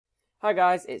Hi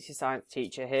guys, it's your science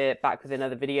teacher here, back with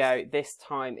another video. This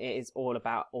time it is all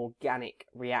about organic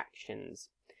reactions.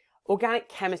 Organic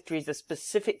chemistry is a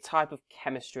specific type of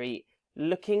chemistry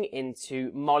looking into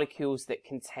molecules that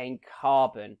contain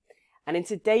carbon. And in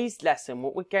today's lesson,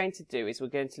 what we're going to do is we're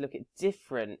going to look at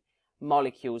different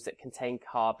molecules that contain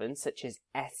carbon, such as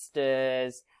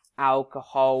esters,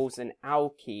 alcohols and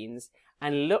alkenes,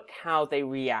 and look how they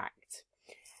react.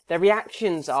 Their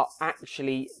reactions are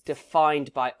actually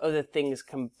defined by other things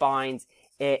combined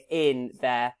in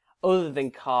there other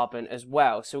than carbon as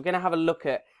well. So we're going to have a look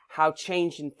at how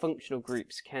changing functional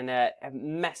groups can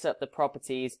mess up the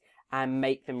properties and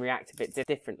make them react a bit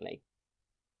differently.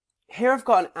 Here I've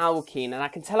got an alkene, and I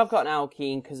can tell I've got an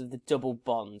alkene because of the double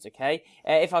bonds, okay?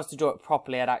 If I was to draw it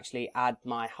properly, I'd actually add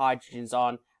my hydrogens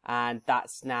on, and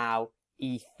that's now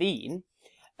ethene.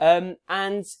 And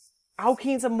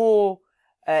alkenes are more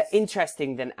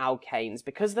interesting than alkanes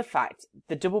because of the fact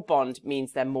the double bond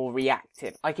means they're more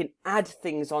reactive. I can add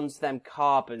things onto them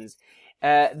carbons.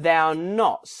 They are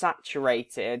not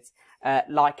saturated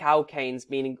like alkanes,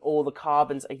 meaning all the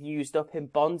carbons are used up in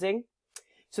bonding.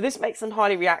 So this makes them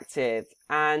highly reactive,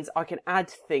 and I can add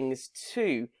things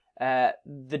to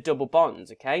the double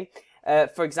bonds, okay?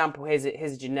 For example, here's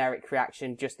a generic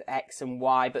reaction, just X and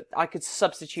Y, but I could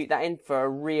substitute that in for a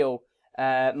real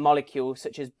molecule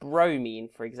such as bromine,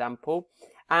 for example.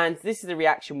 And this is a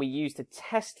reaction we use to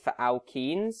test for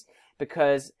alkenes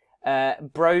because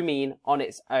bromine on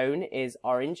its own is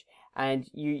orange, and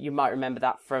you might remember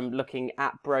that from looking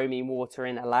at bromine water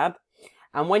in a lab.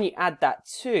 And when you add that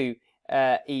to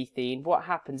ethene, what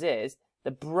happens is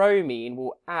the bromine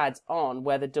will add on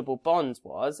where the double bond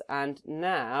was, and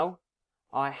now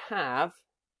I have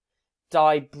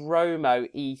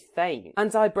dibromoethane.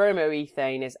 And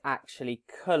dibromoethane is actually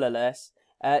colourless.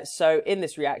 So in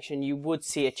this reaction, you would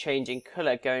see a change in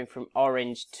colour going from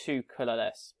orange to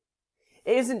colourless.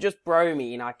 It isn't just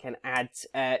bromine I can add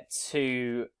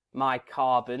to my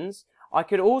carbons. I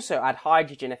could also add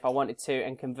hydrogen if I wanted to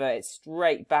and convert it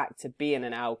straight back to being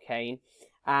an alkane.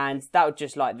 And that would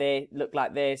just look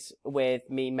like this with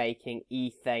me making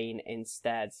ethane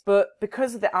instead. But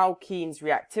because of the alkenes'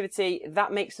 reactivity,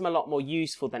 that makes them a lot more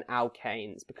useful than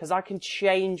alkanes, because I can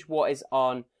change what is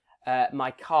on my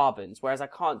carbons, whereas I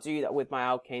can't do that with my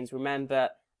alkanes.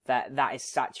 Remember that is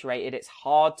saturated. It's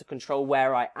hard to control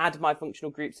where I add my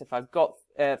functional groups if I've got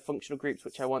functional groups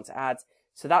which I want to add.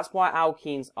 So that's why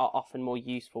alkenes are often more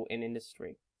useful in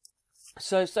industry.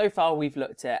 So far we've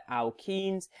looked at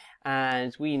alkenes,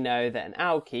 and we know that an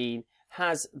alkene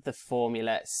has the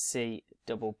formula C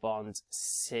double bond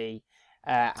C.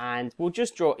 And we'll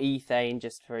just draw ethane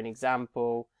just for an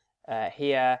example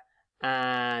here,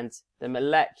 and the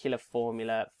molecular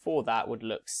formula for that would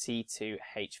look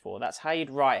C2H4. That's how you'd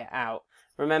write it out.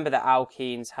 Remember that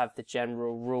alkenes have the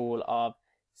general rule of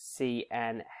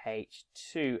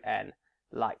CnH2n,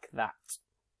 like that.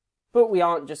 But we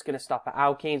aren't just going to stop at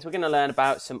alkenes. We're going to learn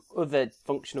about some other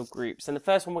functional groups. And the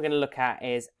first one we're going to look at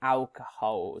is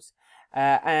alcohols.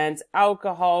 And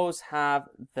alcohols have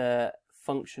the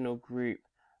functional group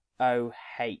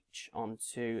OH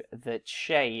onto the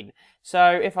chain.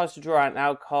 So if I was to draw an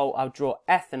alcohol, I'll draw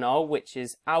ethanol, which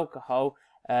is alcohol,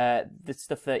 the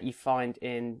stuff that you find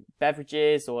in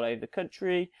beverages all over the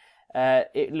country.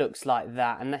 It looks like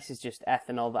that, and this is just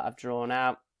ethanol that I've drawn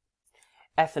out.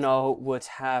 Ethanol would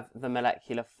have the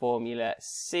molecular formula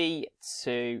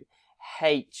C2H6O.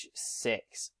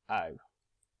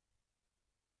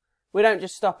 We don't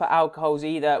just stop at alcohols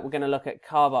either. We're going to look at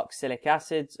carboxylic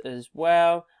acids as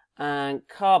well. And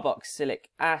carboxylic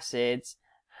acids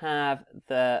have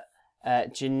the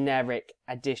generic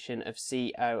addition of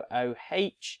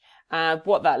COOH. And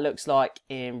what that looks like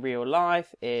in real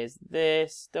life is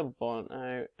this double bond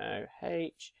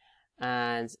OOH,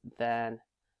 and then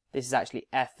this is actually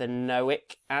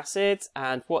ethanoic acid,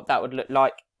 and what that would look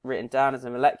like written down as a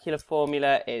molecular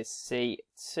formula is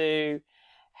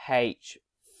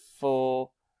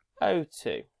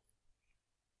C2H4O2.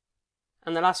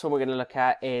 And the last one we're going to look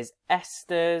at is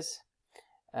esters,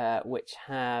 which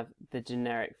have the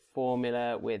generic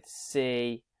formula with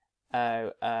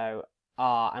COOR.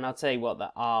 And I'll tell you what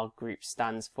the R group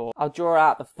stands for. I'll draw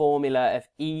out the formula of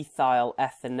ethyl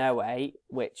ethanoate,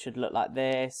 which should look like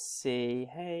this,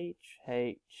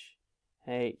 CHHC,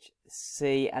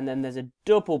 and then there's a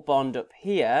double bond up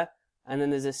here, and then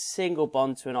there's a single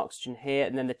bond to an oxygen here,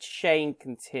 and then the chain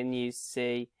continues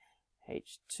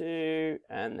CH2,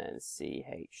 and then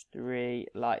CH3,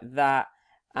 like that.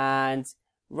 And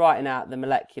writing out the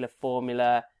molecular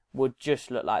formula would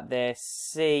just look like this,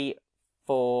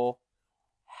 C4H8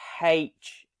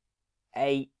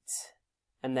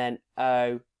 and then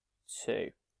O 2.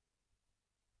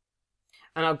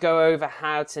 And I'll go over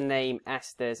how to name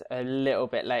esters a little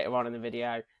bit later on in the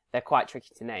video. They're quite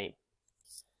tricky to name.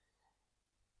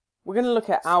 We're going to look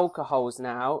at alcohols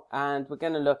now, and we're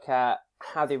going to look at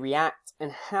how they react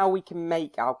and how we can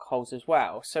make alcohols as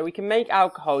well. So we can make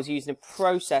alcohols using a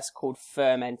process called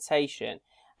fermentation.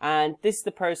 And this is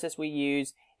the process we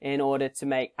use in order to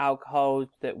make alcohols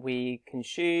that we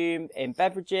consume in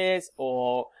beverages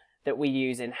or that we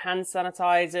use in hand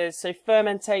sanitizers. So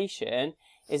fermentation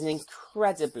is an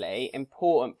incredibly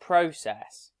important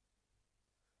process.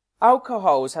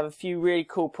 Alcohols have a few really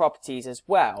cool properties as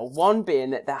well, one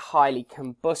being that they're highly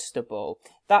combustible.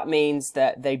 That means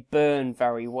that they burn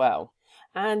very well.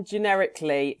 And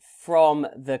generically, from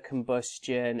the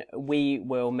combustion, we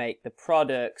will make the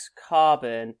products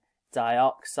carbon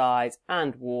dioxide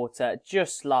and water,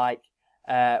 just like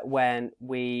when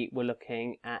we were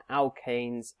looking at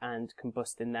alkanes and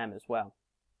combusting them as well.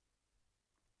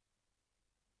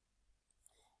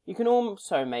 You can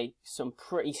also make some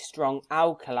pretty strong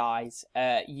alkalis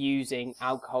using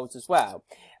alcohols as well.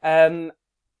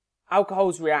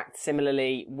 Alcohols react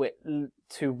similarly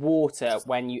to water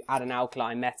when you add an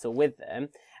alkali metal with them,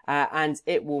 and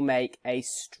it will make a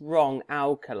strong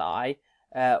alkali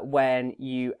when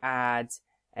you add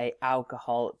an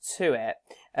alcohol to it.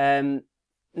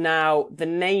 Now, the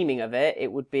naming of it,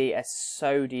 it would be a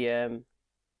sodium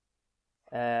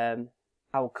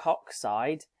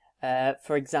alkoxide.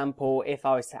 For example, if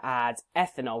I was to add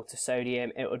ethanol to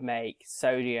sodium, it would make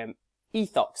sodium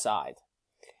ethoxide.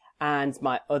 And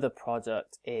my other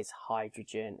product is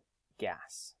hydrogen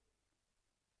gas.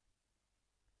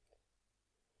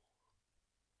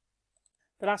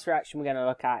 The last reaction we're going to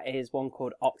look at is one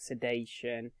called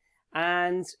oxidation.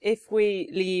 And if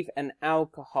we leave an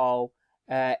alcohol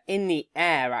in the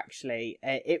air, actually,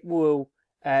 it will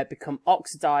become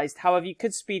oxidized. However, you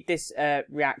could speed this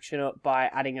reaction up by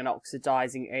adding an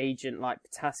oxidizing agent like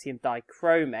potassium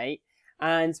dichromate.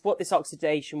 And what this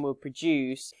oxidation will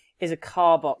produce is a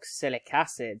carboxylic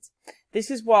acid. This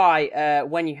is why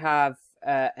when you have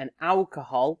an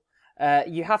alcohol,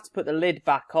 you have to put the lid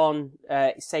back on.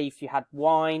 Say if you had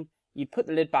wine, you put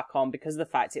the lid back on because of the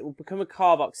fact it will become a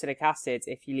carboxylic acid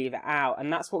if you leave it out.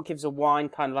 And that's what gives a wine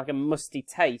kind of like a musty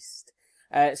taste.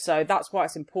 So that's why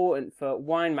it's important for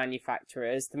wine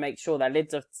manufacturers to make sure their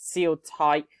lids are sealed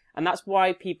tight. And that's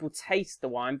why people taste the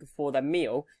wine before their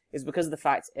meal, is because of the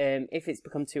fact if it's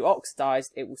become too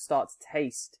oxidized, it will start to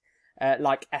taste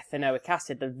like ethanoic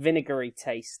acid, the vinegary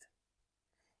taste.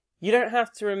 You don't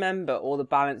have to remember all the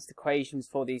balanced equations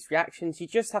for these reactions. You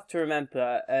just have to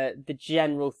remember the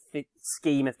general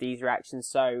scheme of these reactions.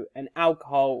 So an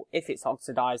alcohol, if it's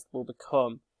oxidized, will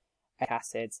become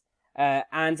acid.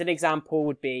 And an example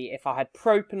would be if I had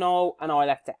propanol and I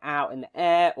left it out in the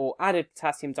air or added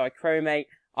potassium dichromate,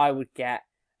 I would get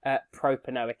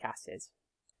propanoic acid.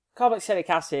 Carboxylic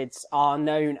acids are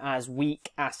known as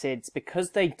weak acids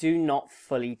because they do not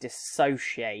fully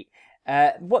dissociate.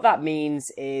 What that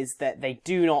means is that they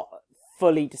do not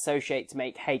fully dissociate to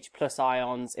make H+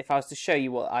 ions. If I was to show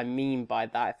you what I mean by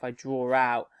that, if I draw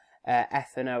out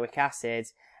ethanoic acid,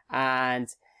 and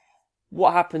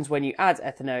what happens when you add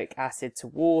ethanoic acid to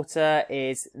water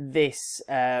is this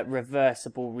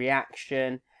reversible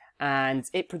reaction, and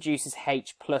it produces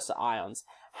H+ ions.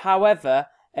 However,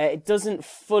 it doesn't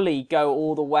fully go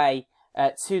all the way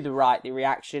to the right, the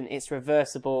reaction. It's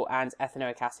reversible and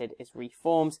ethanoic acid is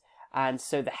reformed, and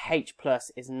so the H+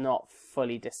 is not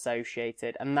fully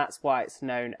dissociated, and that's why it's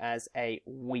known as a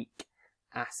weak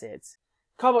acid.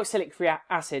 Carboxylic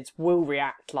acids will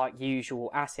react like usual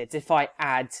acids. If I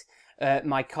add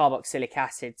my carboxylic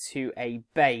acid to a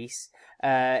base,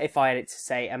 if I add it to,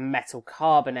 say, a metal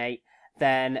carbonate,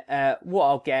 then what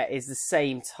I'll get is the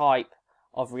same type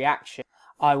of reaction.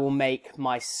 I will make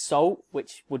my salt,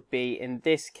 which would be in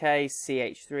this case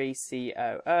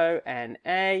CH3COO,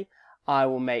 I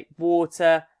will make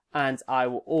water, and I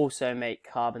will also make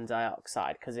carbon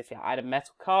dioxide, because if you add a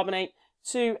metal carbonate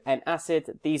to an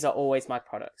acid, these are always my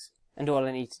products. And all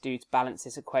I need to do to balance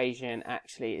this equation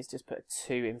actually is just put a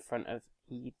 2 in front of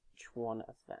each one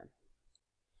of them.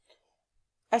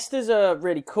 Esters are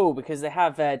really cool because they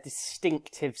have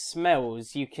distinctive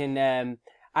smells. You can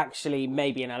actually,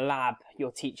 maybe in a lab,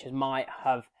 your teachers might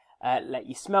have let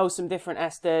you smell some different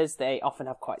esters. They often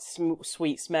have quite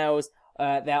sweet smells.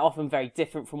 They're often very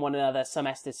different from one another. Some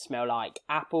esters smell like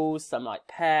apples, some like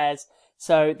pears.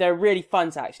 So they're really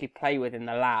fun to actually play with in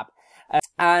the lab.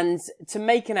 And to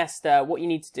make an ester, what you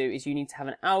need to do is you need to have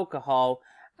an alcohol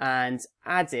and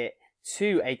add it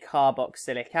to a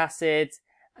carboxylic acid,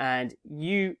 and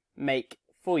you make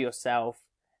for yourself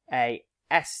a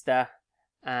ester,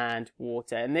 and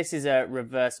water. And this is a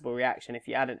reversible reaction. If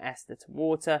you add an ester to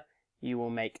water, you will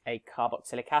make a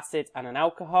carboxylic acid and an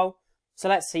alcohol. So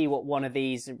let's see what one of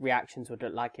these reactions would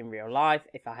look like in real life.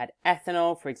 If I had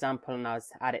ethanol, for example, and I was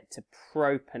to add it to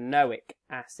propanoic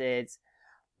acid,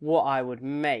 what I would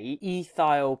make,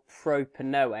 ethyl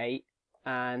propanoate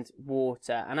and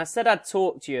water. And I said I'd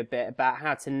talk to you a bit about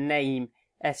how to name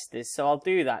esters, so I'll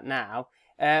do that now.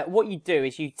 What you do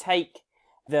is you take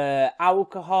the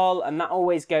alcohol, and that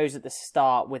always goes at the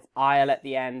start with "-ile" at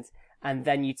the end, and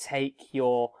then you take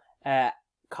your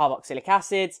carboxylic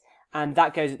acid, and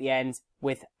that goes at the end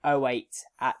with O8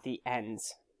 at the end.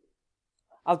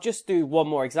 I'll just do one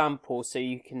more example so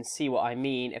you can see what I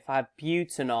mean. If I have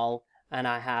butanol and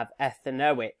I have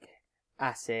ethanoic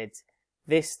acid,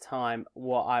 this time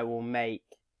what I will make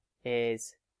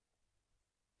is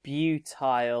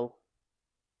butyl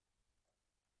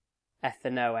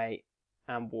ethanoate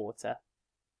and water.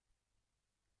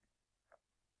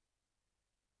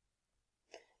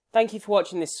 Thank you for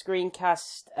watching this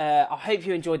screencast. I hope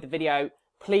you enjoyed the video.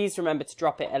 Please remember to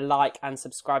drop it a like and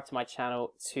subscribe to my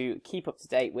channel to keep up to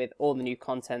date with all the new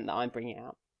content that I'm bringing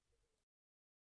out.